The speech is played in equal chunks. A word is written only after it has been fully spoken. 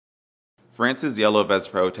France's Yellow Vest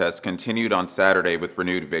protest continued on Saturday with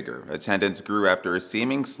renewed vigor. Attendance grew after a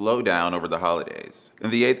seeming slowdown over the holidays.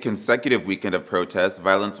 In the eighth consecutive weekend of protests,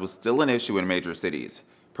 violence was still an issue in major cities.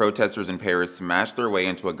 Protesters in Paris smashed their way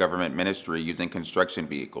into a government ministry using construction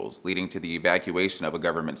vehicles, leading to the evacuation of a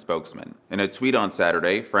government spokesman. In a tweet on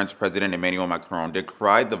Saturday, French President Emmanuel Macron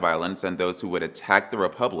decried the violence and those who would attack the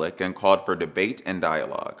Republic and called for debate and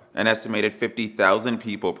dialogue. An estimated 50,000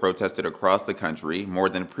 people protested across the country, more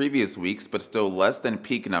than previous weeks but still less than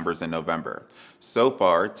peak numbers in November. So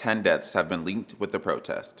far, 10 deaths have been linked with the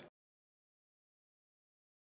protest.